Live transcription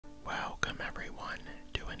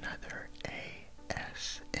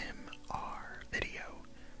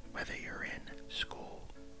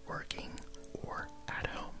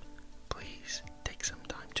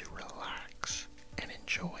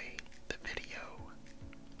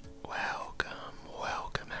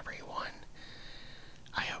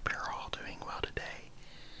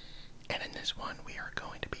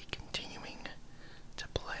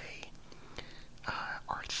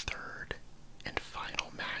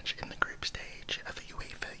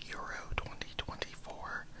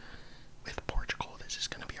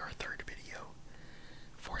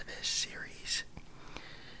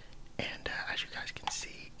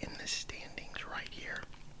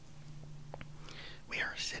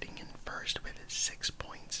first with 6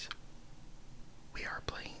 points. We are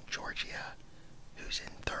playing Georgia, who's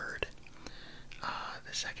in third.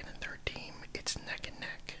 The second and third team, it's neck and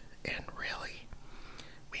neck, and really,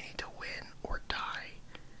 we need to win or die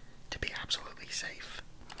to be absolutely safe.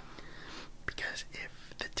 Because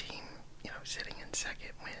if the team, sitting in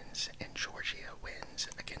second wins and Georgia wins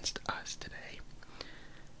against us today,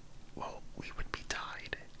 well, we would be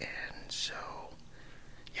tied. And so,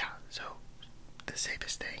 the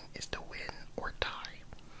safest thing is to win or tie.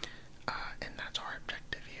 And that's our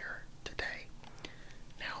objective here today.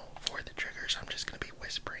 Now, for the triggers, I'm just going to be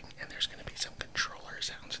whispering, and there's going to be some controller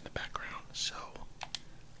sounds in the background. So,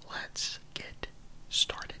 let's get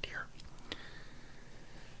started here.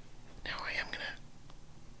 Now, I am going to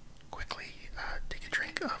quickly take a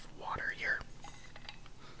drink of water here.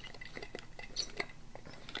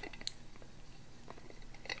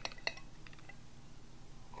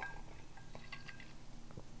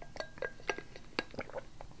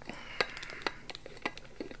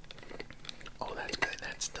 Oh, that's good.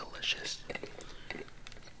 That's delicious.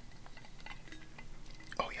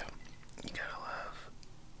 Oh, yeah. You gotta love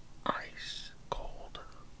ice cold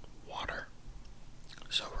water.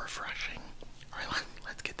 So refreshing. Alright,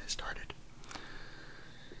 let's get this started.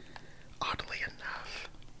 Oddly enough,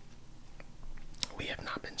 we have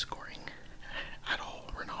not been scoring at all.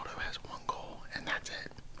 Ronaldo has 1 goal, and that's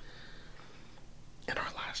it. In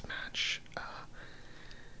our last match,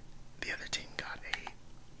 the other team got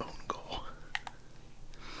a own goal.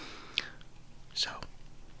 So,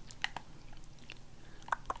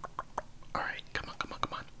 alright, come on.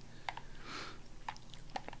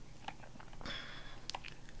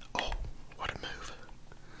 Oh, what a move.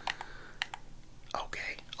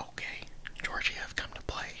 Okay. Georgia have come to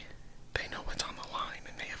play. They know what's on the line,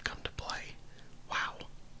 and they have come to play. Wow.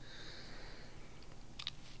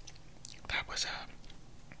 That was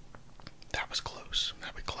close.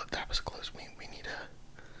 That was close. We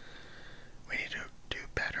need to do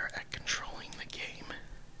better at controlling the game.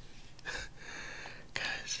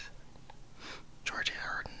 Because Georgia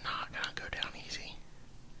are not gonna go down easy.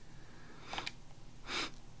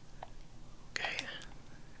 Okay.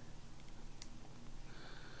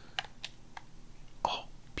 Oh,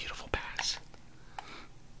 beautiful pass.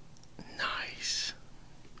 Nice.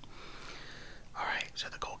 Alright, so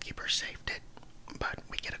the goalkeeper saved it, but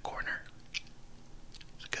we get a corner.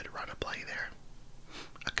 It's a good run of play there.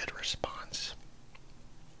 A good response.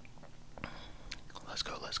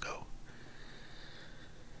 Let's go.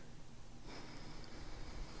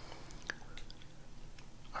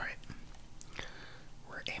 Alright.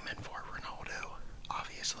 We're aiming for Ronaldo,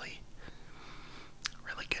 obviously.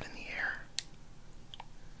 Really good in the air.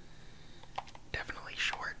 Definitely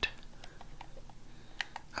short.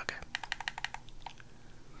 Okay.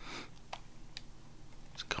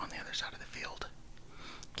 Let's go on the other side of the field.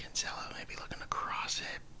 Cancelo maybe looking to cross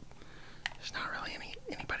it. There's not really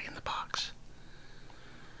anybody in the box.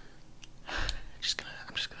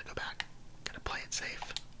 I'm just gonna go back. Gotta play it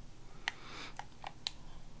safe.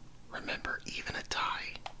 Remember, even a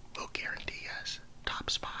tie will guarantee us top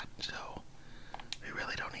spot, so we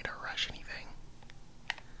really don't need to rush anything.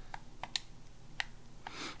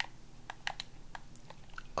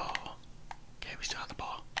 Oh, okay, we still have the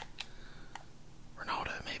ball.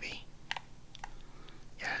 Ronaldo, maybe.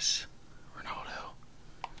 Yes, Ronaldo.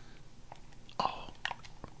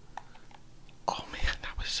 Oh man,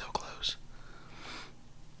 that was so close.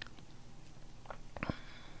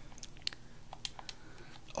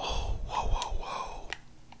 Oh, whoa.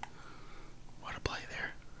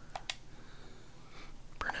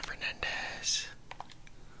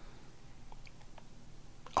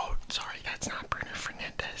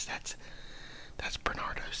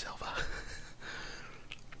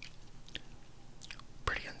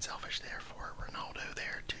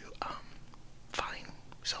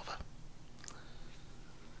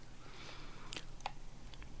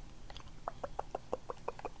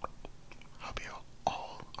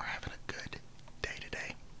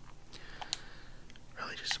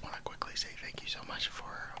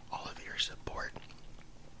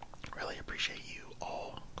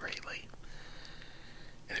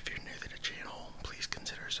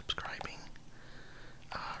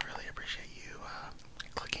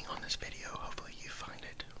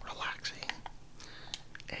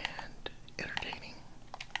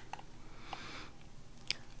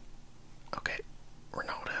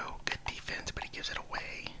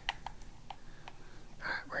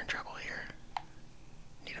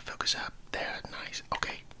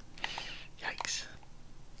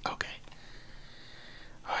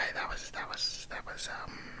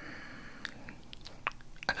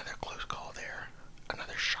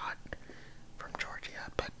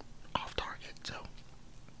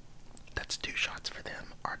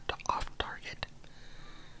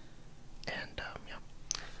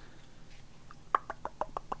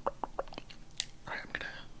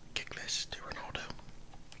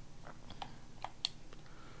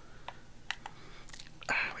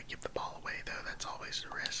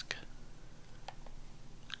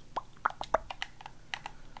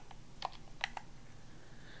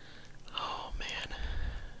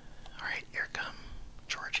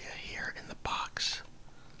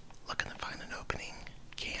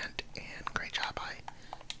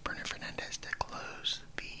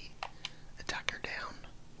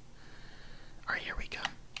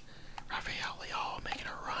 come. Rafael Leal making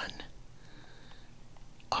a run.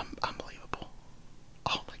 Unbelievable.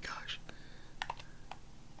 Oh my gosh.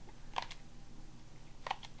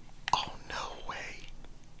 Oh, no way.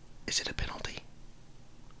 Is it a penalty?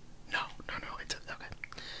 No, it's okay.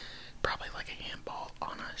 Probably like a handball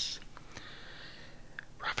on us.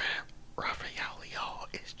 Rafael Leal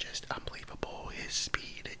is just unbelievable. His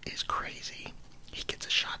speed is crazy. He gets a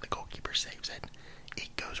shot, the goalkeeper saves it.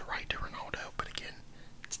 It goes right to Ronaldo, but again,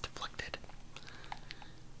 it's deflected.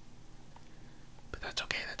 But that's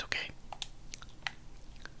okay, that's okay.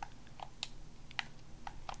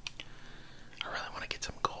 I really want to get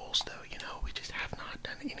some goals though, you know, we just have not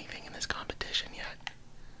done anything in this competition yet.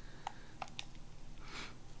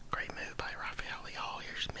 Great move by Rafael Leal.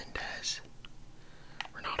 Here's Mendez.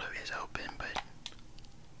 Ronaldo is open, but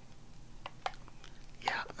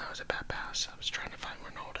yeah, that was a bad pass. I was trying to find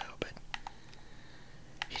Ronaldo, but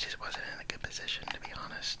he just wasn't in a good position, to be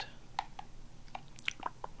honest.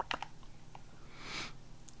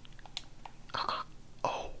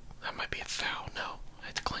 Oh, that might be a foul. No,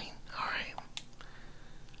 it's clean. Alright.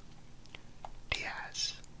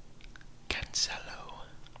 Diaz. Cancelo.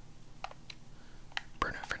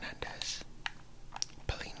 Bruno Fernandes.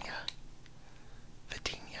 Polina.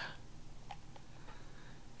 Vitinha.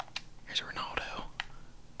 Here's Ronaldo.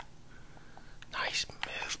 Nice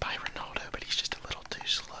move by Ronaldo, but he's just a little too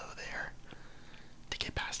slow there to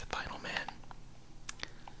get past the final man.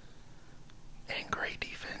 And great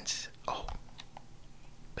defense. Oh,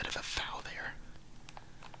 bit of a foul there.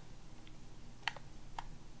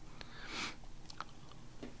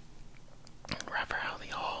 Rafael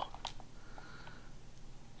Leal.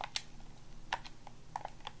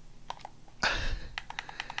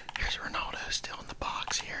 Here's Ronaldo still in the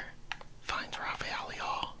box here. Finds Rafael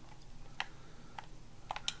Leal.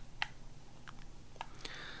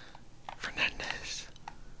 Fernandes.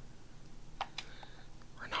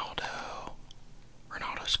 Ronaldo.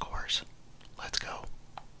 Ronaldo scores. Let's go.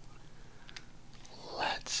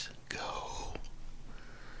 Let's go.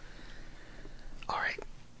 Alright.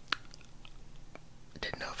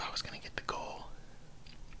 Didn't know if I was going to get the goal.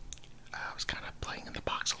 I was kind of playing in the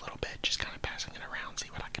box a little bit, just kind of passing it around, see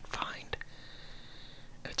what I could find.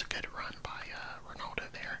 And it's a good run by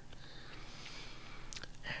Ronaldo there.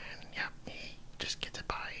 And yeah, he just gets it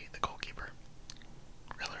by the goalkeeper.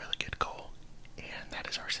 Really, really good goal. And that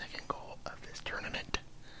is our second goal of this tournament.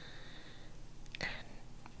 And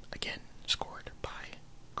again, scored by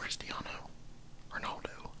Cristiano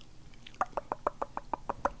Ronaldo.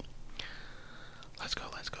 Let's go,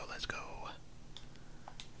 let's go, let's go.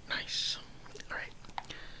 Nice. Alright.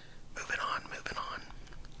 Moving on, moving on.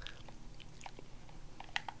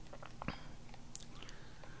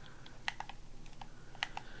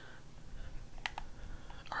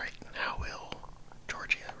 Alright, how will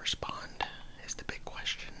Georgia respond is the big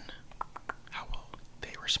question. How will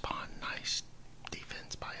they respond? Nice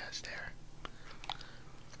defense by us there.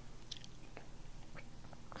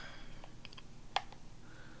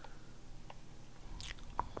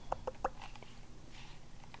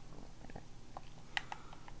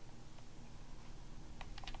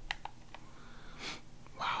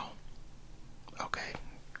 Wow. Okay.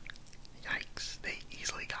 Yikes. They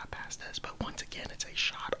easily got past us, but once again, it's a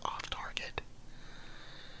shot off target.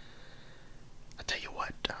 I tell you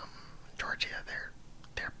what, Georgia,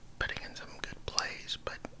 they're putting in some good plays,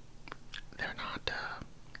 but they're not,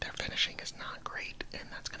 their finishing is not great, and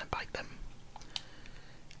that's gonna bite them.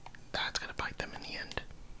 That's gonna bite them in the end.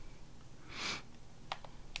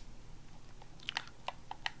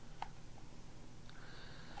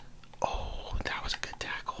 Oh, that was a good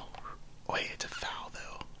tackle. Wait, it's a foul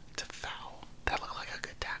though. It's a foul. That looked like a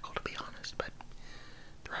good tackle, to be honest, but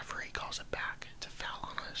the referee calls it back. It's a foul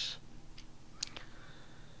on us.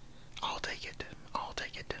 I'll take it. I'll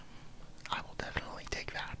take it. I will definitely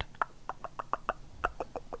take that.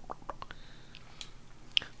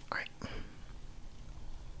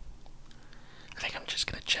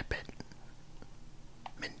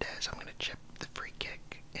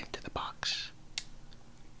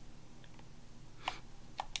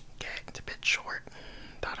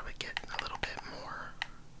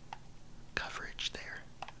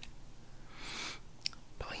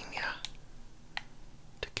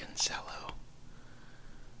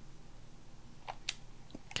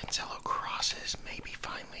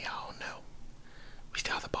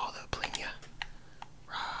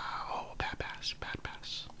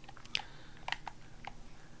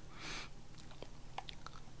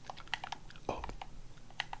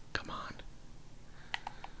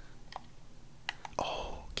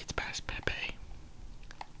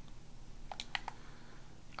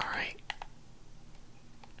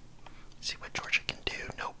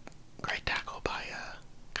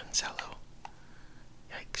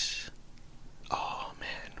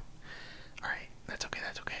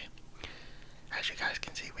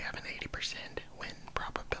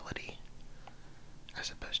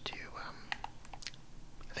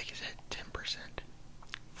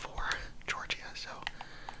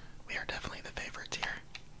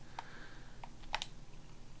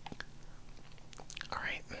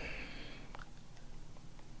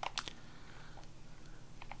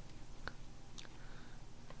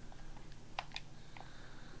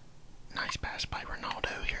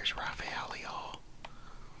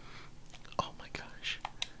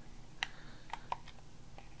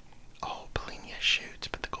 Fernandez shoots,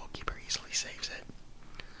 but the goalkeeper easily saves it.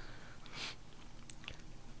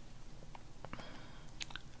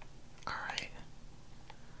 Alright.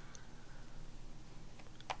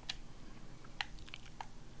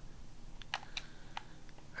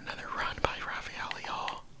 Another run by Rafael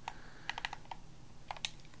Leal.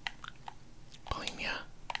 Polina.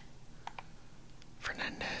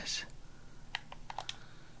 Fernandez.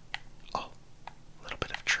 Oh, a little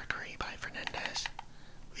bit of trickery by Fernandez.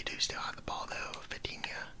 We do still have the ball though.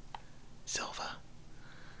 Vitinha. Silva.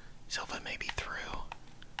 Silva may be through.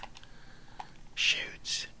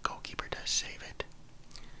 Shoots. Goalkeeper does save it.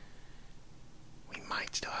 We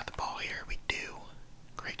might still have the ball here. We do.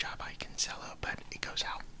 Great job by Cancelo, but it goes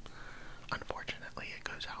out. Unfortunately, it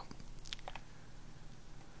goes out.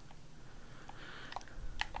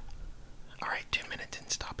 Alright, 2 minutes in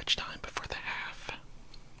stoppage time before the half.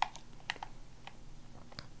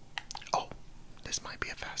 Oh, this might be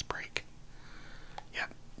a fast break.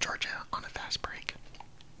 Yep, Georgia on a fast break.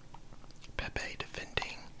 Pepe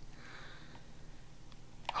defending.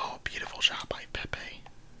 Oh, beautiful job by Pepe.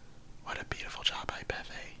 What a beautiful job by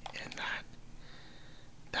Pepe. And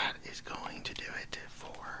that is going to do it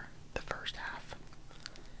for the first half.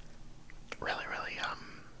 Really, really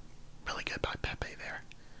good by Pepe there.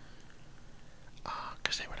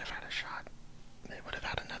 Because they would have had a shot. They would have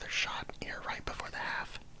had another shot here right before the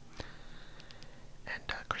half. And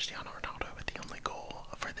Cristiano Ronaldo with the only goal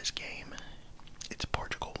for this game. It's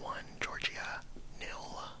Portugal 1, Georgia 0.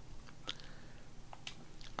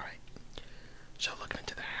 Alright, so looking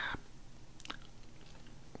into the half.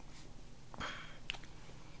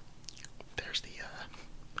 There's the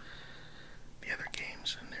other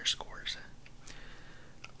games and their scores.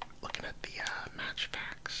 Looking at the match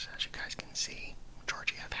facts, as you guys can see,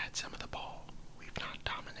 Georgia have had some of the ball. We've not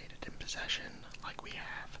dominated in possession like we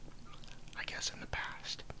have, I guess, in the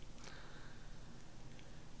past.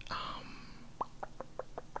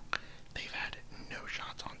 They've had no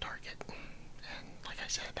shots on target, and like I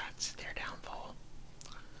said, that's their downfall.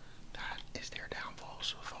 That is their downfall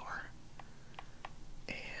so far.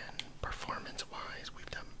 And performance-wise, we've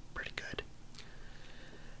done pretty good.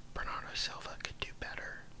 Bernardo Silva could do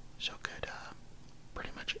better. So could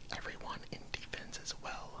pretty much everyone in defense as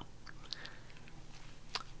well.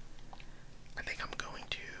 I think I'm going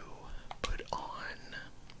to put on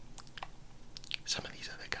some of these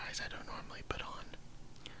other guys I don't normally put on.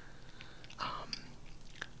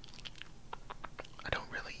 I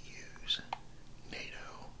don't really use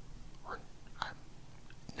Neto or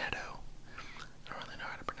Neto. I don't really know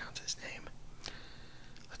how to pronounce his name.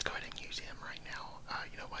 Let's go ahead and use him right now.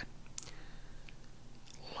 You know what?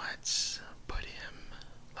 Let's put him,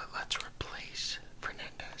 let's replace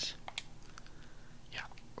Fernandez. Yeah,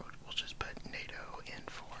 we'll just put Neto in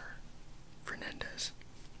for Fernandez.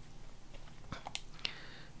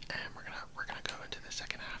 And we're gonna go into the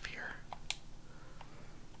second half here.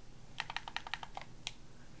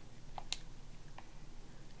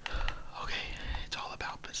 Okay, it's all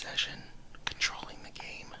about possession, controlling the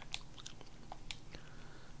game.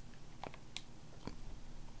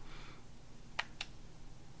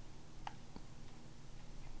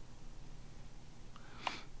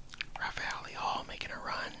 Rafael Leal making a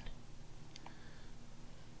run.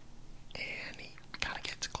 And he kind of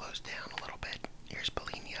gets closed down a little bit. Here's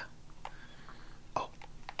Polina. Oh,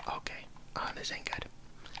 okay. This ain't good.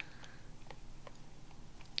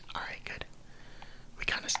 Alright, good. We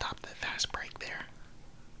kind of stopped the fast break there.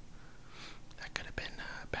 That could have been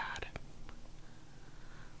bad.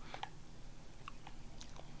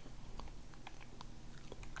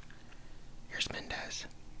 Here's Mendez.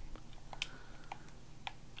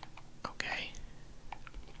 Okay.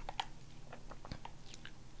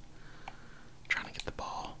 Trying to get the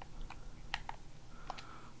ball.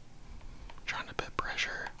 Trying to put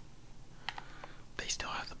pressure. They still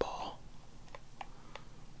have the ball.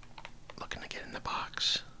 Looking to get in the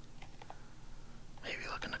box. Maybe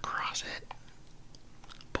looking to cross it.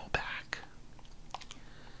 Pull back.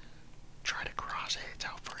 Try to cross it. It's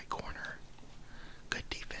out for a corner. Good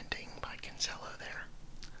defending by Cancelo there.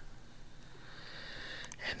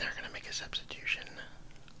 And they're going to make a substitution.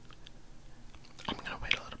 I'm going to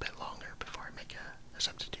wait a little bit longer before I make a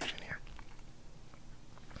substitution here.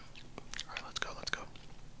 Alright, let's go, let's go.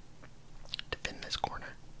 Defend this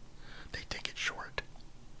corner. They take it short.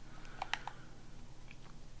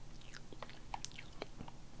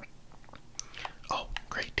 Oh,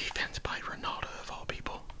 great defense by Ronaldo of all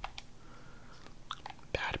people.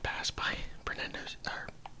 Bad pass by Bernardo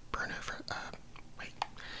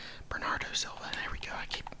Silva. There we go. I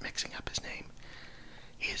keep mixing up his name.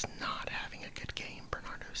 He is not having a good game,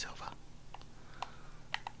 Bernardo Silva.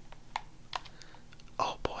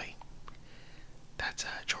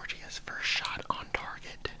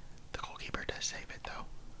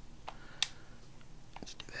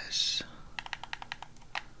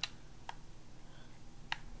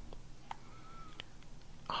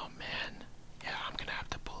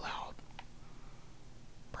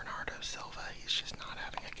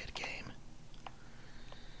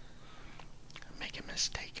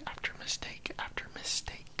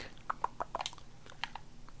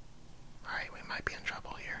 might be in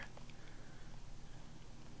trouble here.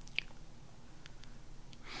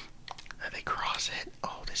 They cross it.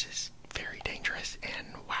 Oh, this is very dangerous. And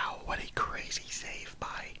wow, what a crazy save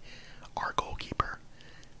by our goalkeeper.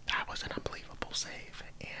 That was an unbelievable save,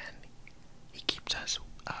 and he keeps us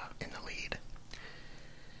in the lead.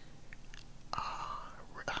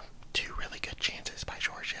 Two really good chances by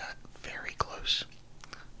Georgia. Very close.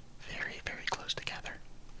 Very, very close together.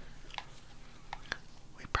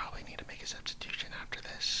 We probably need to make a substitution after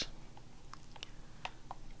this.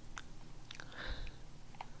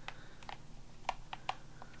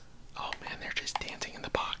 Oh man, they're just dancing in the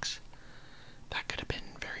box. That could have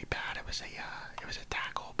been very bad. It was a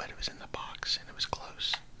tackle, but it was in the box and it was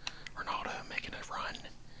close. Ronaldo making a run.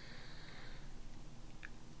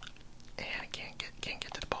 And can't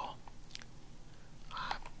get to the ball.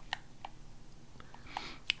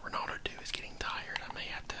 Ronaldo too is getting tired. I may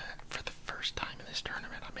have to, for the first time in this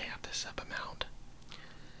tournament, I may have to sub him out.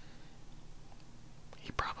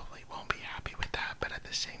 He probably won't be happy with that, but at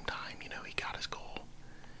the same time, you know, he got his goal.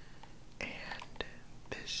 And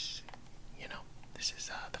this, you know, this is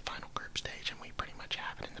the final group stage, and we pretty much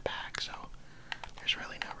have it in the bag, so there's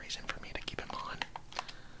really no reason for me to keep him on.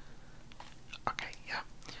 Okay, yeah.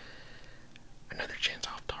 Another chance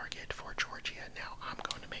off target for Georgia. Now I'm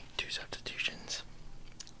going to make two substitutions.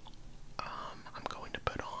 I'm going to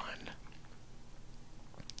put on...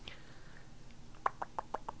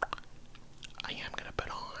 I am going to put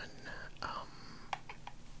on...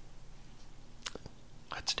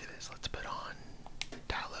 let's do this. Let's put on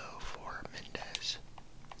Dallo for Mendez.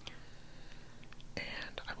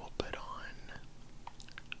 And I will put on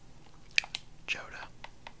Jota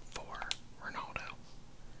for Ronaldo.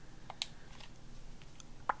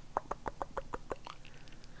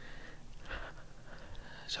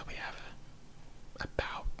 So we have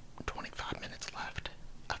about 25 minutes left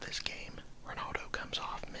of this game. Ronaldo comes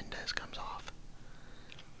off, Mendez comes off,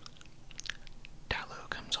 Dallo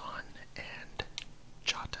comes on, and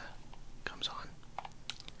Jota comes on.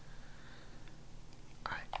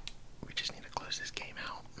 Alright, we just need to close this game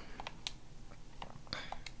out.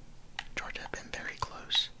 Georgia have been very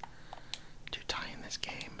close to tying this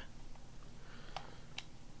game.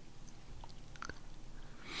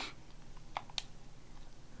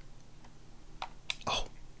 Oh,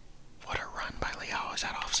 what a run by Leao. Is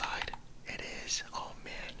that offside? It is. Oh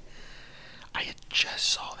man, I had just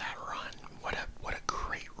saw that run. What a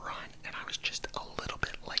great run, and I was just a little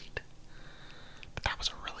bit late. But that was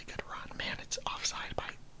a really good run. Man, it's offside by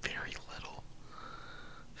very little.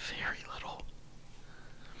 Very little.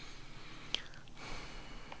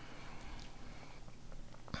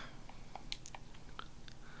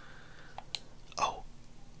 Oh,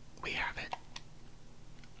 we have it.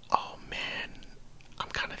 Oh man, I'm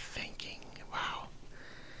kind of thinking, wow.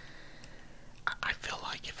 I feel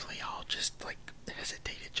like if Leal just like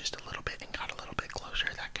hesitated just a little bit and got a little bit closer,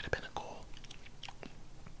 that could have been a goal.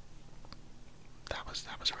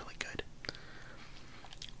 That was really good.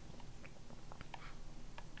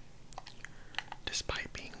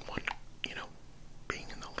 Despite being being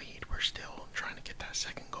in the lead, we're still trying to get that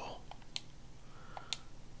second goal.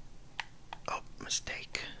 Oh,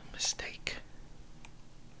 mistake.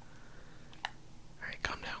 Alright,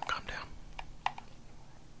 calm down.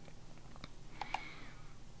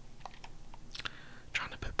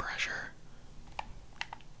 Trying to put pressure.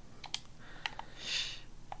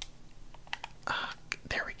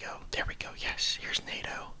 There we go. Yes, here's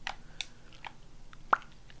NATO.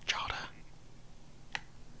 Jota.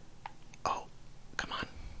 Oh, come on.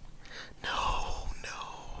 No.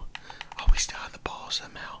 Oh, we still have the ball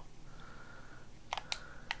somehow.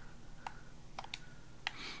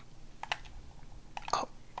 Oh,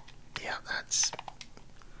 yeah, that's...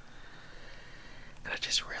 And I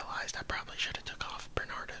just realized I probably should have took off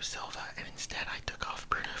Bernardo Silva, and instead I took off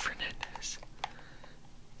Bruno Fernandes.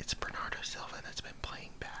 It's Bernardo Silva that's been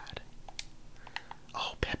playing bad.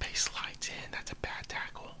 Oh, Pepe slides in. That's a bad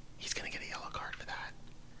tackle. He's gonna get a yellow card for that.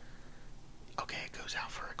 Okay, it goes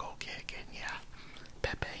out for a goal kick, and yeah,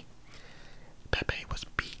 Pepe was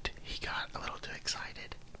beat. He got a little too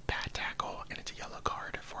excited. Bad tackle, and it's a yellow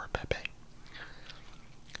card for Pepe.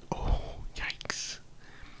 Oh, yikes.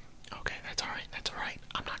 Okay, that's alright.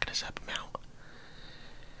 I'm not gonna sub him out.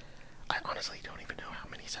 I honestly don't even know how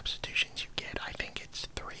many substitutions you get. I think it's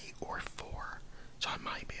 3 or 4. So I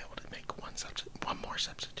might be able to make one more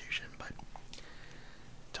substitution, but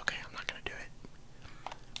it's okay, I'm not gonna do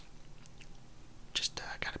it. Just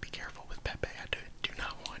gotta be careful with Pepe. I do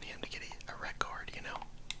not want him to get a red card, you know?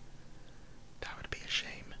 That would be a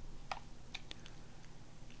shame.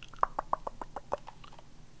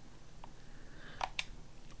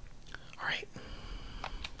 Alright,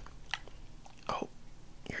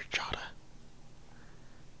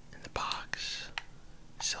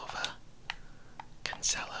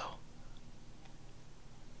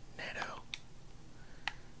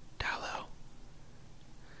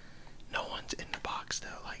 box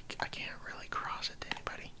though, like I can't really cross it to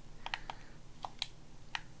anybody.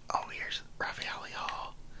 Oh, here's Rafael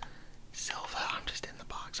Silva. I'm just in the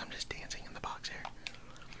box. I'm just dancing in the box here.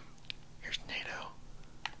 Here's NATO.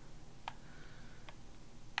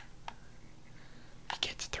 He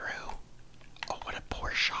gets through. Oh, what a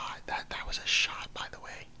poor shot. That was a shot, by the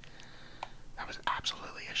way. That was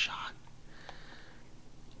absolutely a shot.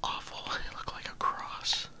 Awful. It looked like a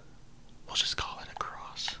cross. We'll just call it a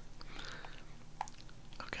cross.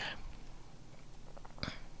 Okay.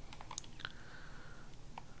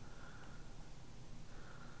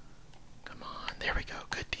 Come on. There we go.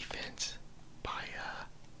 Good defense by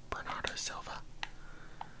Bernardo Silva.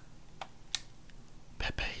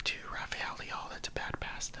 Pepe to Rafael Leal. That's a bad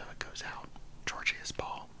pass, though. It goes out. Georgia's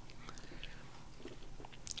ball.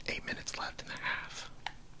 8 minutes left in the half.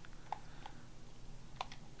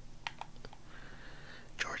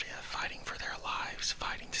 Georgia fighting for their lives,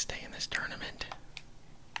 fighting to stay in this tournament.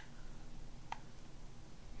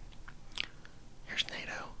 Here's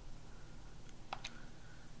NATO.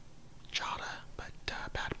 Jota, but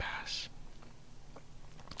bad pass.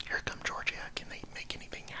 Here come Georgia. Can they make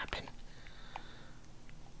anything happen?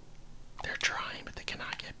 They're trying, but they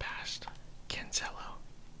cannot get past Cancelo.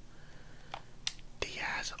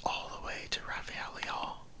 Diaz all the way to Rafael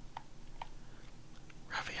Leal.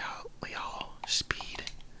 Rafael Leal, speed.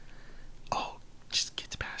 Oh, just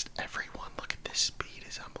gets past everyone. Look at this speed,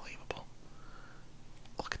 is unbelievable.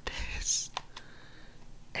 Look at this.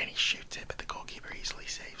 And he shoots it, but the goalkeeper easily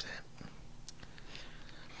saves it.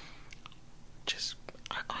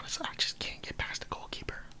 Honestly, I just can't get past the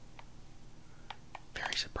goalkeeper.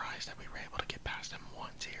 Very surprised that we were able to get past him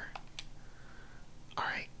once here.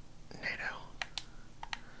 Alright, NATO.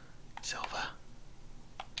 Silva.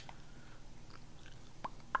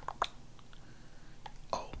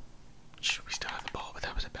 Oh, we still have the ball, but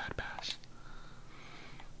that was a bad pass.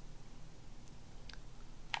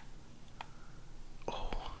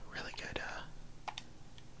 Oh, really good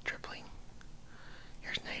dribbling.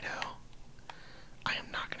 Here's NATO. I am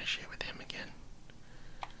not going to shoot with him again.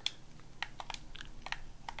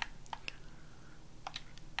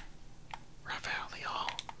 Rafael Leal.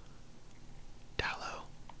 Dallo.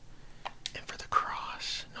 In for the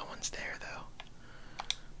cross. No one's there though.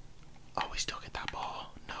 Oh, we still get that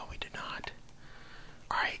ball. No, we do not.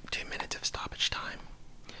 Alright, 2 minutes of stoppage time.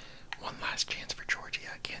 One last chance for Georgia.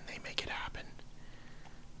 Can they make it happen?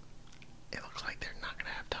 It looks like they're not going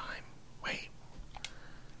to have time. Wait.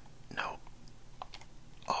 No.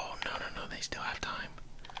 Oh, no, they still have time.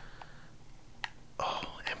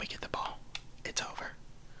 Oh, and we get the ball. It's over.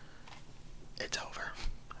 It's over.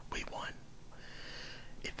 We won.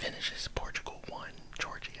 It finishes Portugal 1,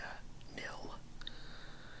 Georgia 0.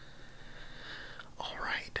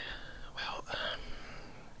 Alright. Well,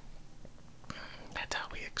 that's how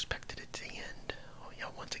we expected it to end.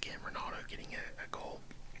 Well, once again, Ronaldo getting a goal.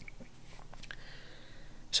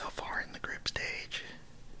 So far in the group stage,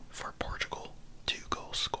 for Portugal, 2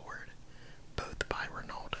 goals scored, both by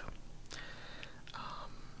Ronaldo.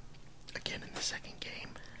 Again, in the second game,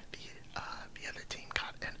 the other team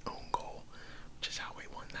got an own goal, which is how we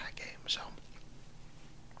won that game. So,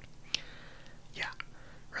 yeah,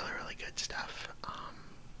 really, really good stuff.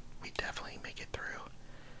 We definitely make it through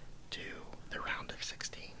to the round of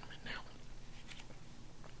 16 now.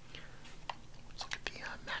 Let's look at the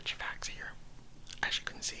match facts here. As you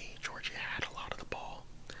can see, Georgia had a lot of the ball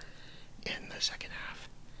in the second half.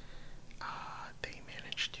 They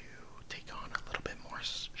managed to take on a little bit more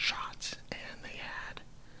shots, and they had,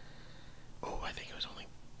 I think it was only,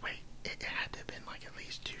 it had to have been like at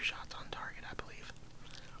least 2 shots on target, I believe.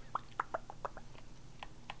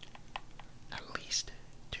 At least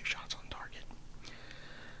 2 shots on target.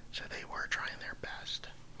 So they were trying their best.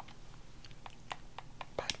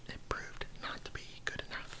 But it proved not to be good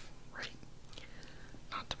enough, right?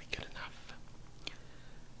 Not to be good enough.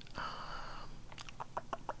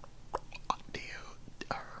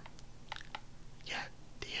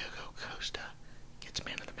 Diego Costa gets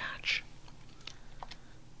man of the match.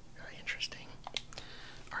 Very interesting.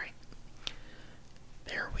 Alright.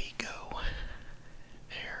 There we go.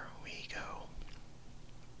 There we go.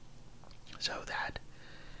 So that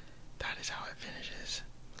is how it finishes.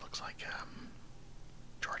 Looks like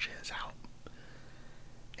Georgia is out.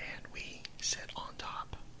 And we sit on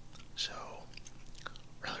top. So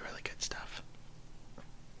really, really good stuff.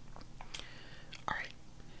 Alright.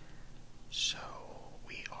 So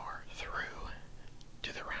we are through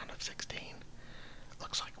to the round of 16.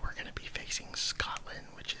 Looks like we're going to be facing Scotland,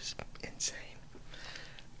 which is insane.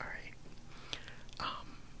 Alright.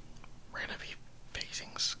 We're going to be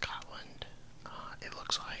facing Scotland. It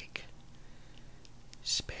looks like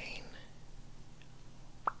Spain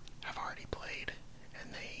have already played,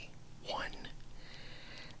 and they won.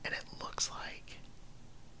 And it looks like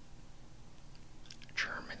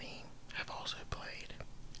Germany have also played,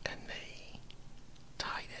 and they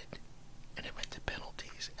tied it, and it went to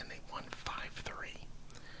penalties, and they won 5-3.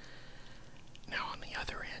 Now on the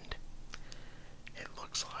other end, it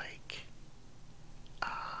looks like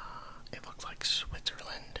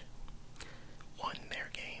Switzerland won their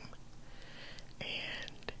game,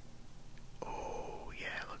 and oh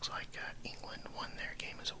yeah, it looks like England won their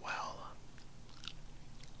game as well.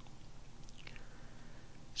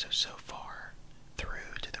 So far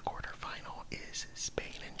through to the quarterfinal is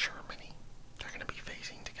Spain and Germany. They're going to be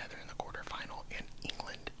facing together in the quarterfinal, and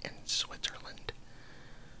England and Switzerland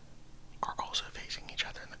are also facing each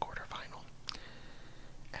other in the quarterfinal.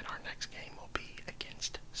 And our next game will be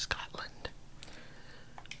against Scotland.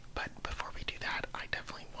 But before we do that, I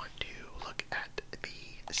definitely want to look at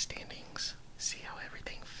the standings, see how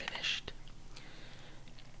everything finished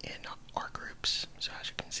in our groups. So as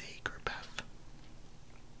you can see, Group F,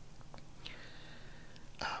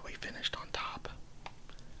 we finished on top.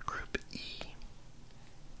 Group E,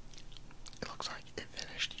 it looks like it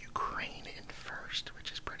finished Ukraine in first,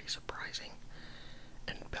 which is pretty surprising,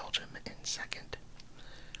 and Belgium in second.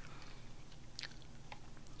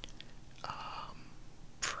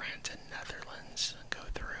 France and Netherlands go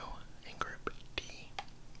through in Group D.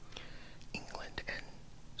 England and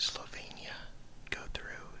Slovenia go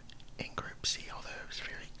through in Group C, although it was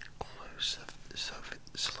very close.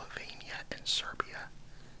 Slovenia and Serbia,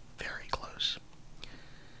 very close.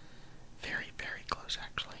 Very, very close,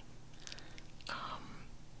 actually.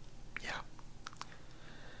 Yeah.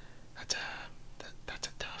 That's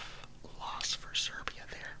a tough loss for Serbia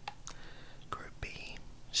there. Group B,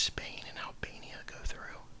 Spain and Albania go through.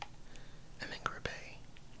 And then Group A,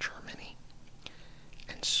 Germany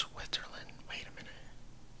and Switzerland. Wait a minute.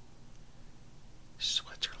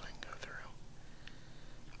 Switzerland go through.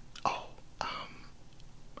 Oh,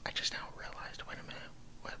 I just now realized, wait a minute.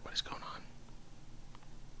 What is going on?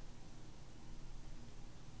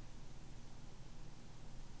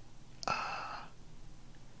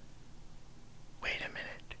 Wait a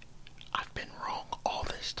minute. I've been wrong all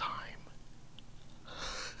this time.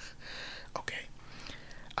 Okay.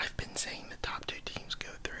 I've been saying the top two teams go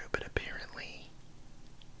through, but apparently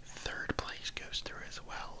third place goes through as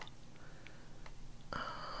well.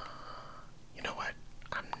 You know what?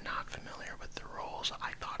 I'm not familiar with the rules.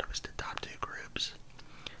 I thought it was the top two groups.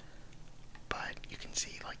 But you can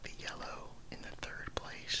see like the yellow in the third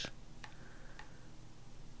place.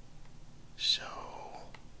 So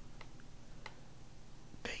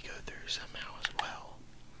they go through somehow as well.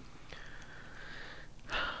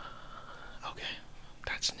 Okay,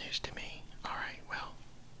 that's news to me. Alright, well,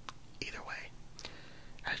 either way,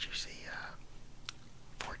 as you see,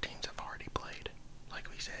 4 teams have already played. Like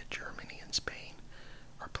we said, Germany and Spain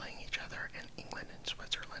are playing each other, and England and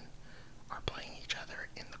Switzerland are playing each other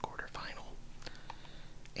in the quarterfinal.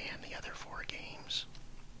 And the other 4 games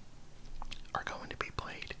are going to be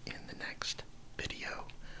played in the next video.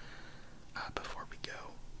 Before we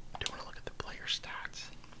go, I do want to look at the player stats.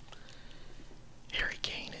 Harry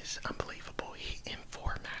Kane is unbelievable. In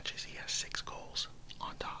 4 matches, he has 6 goals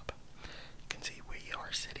on top. You can see we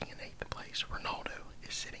are sitting in 8th place. Ronaldo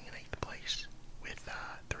is sitting in 8th place with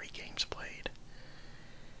 3 games played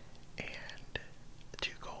and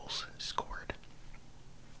 2 goals scored.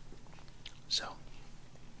 So,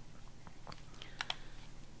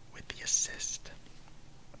 with the assist,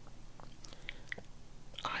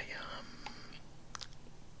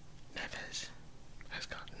 Neves has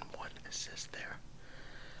gotten 1 assist there.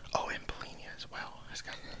 Oh, and Polina as well has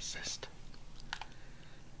gotten an assist.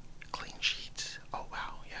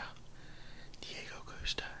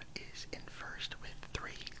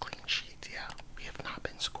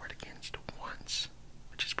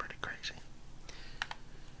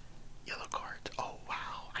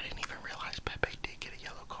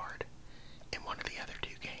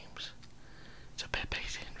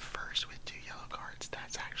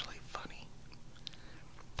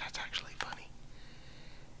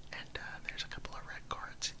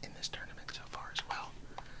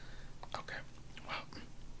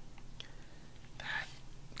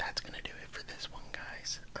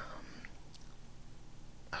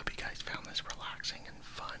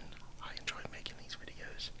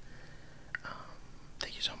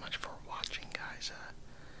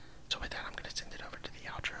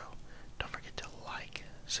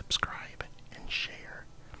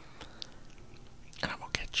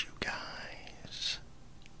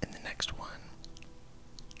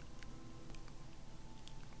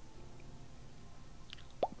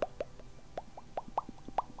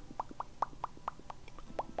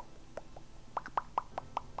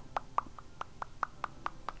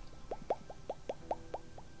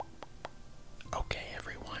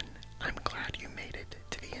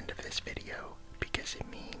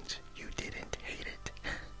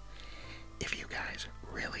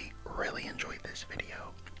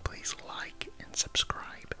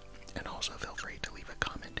 subscribe, and also feel free to leave a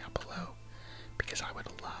comment down below, because I would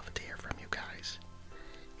love to hear from you guys.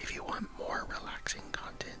 If you want more relaxing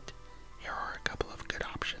content, here are a couple of good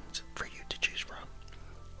options for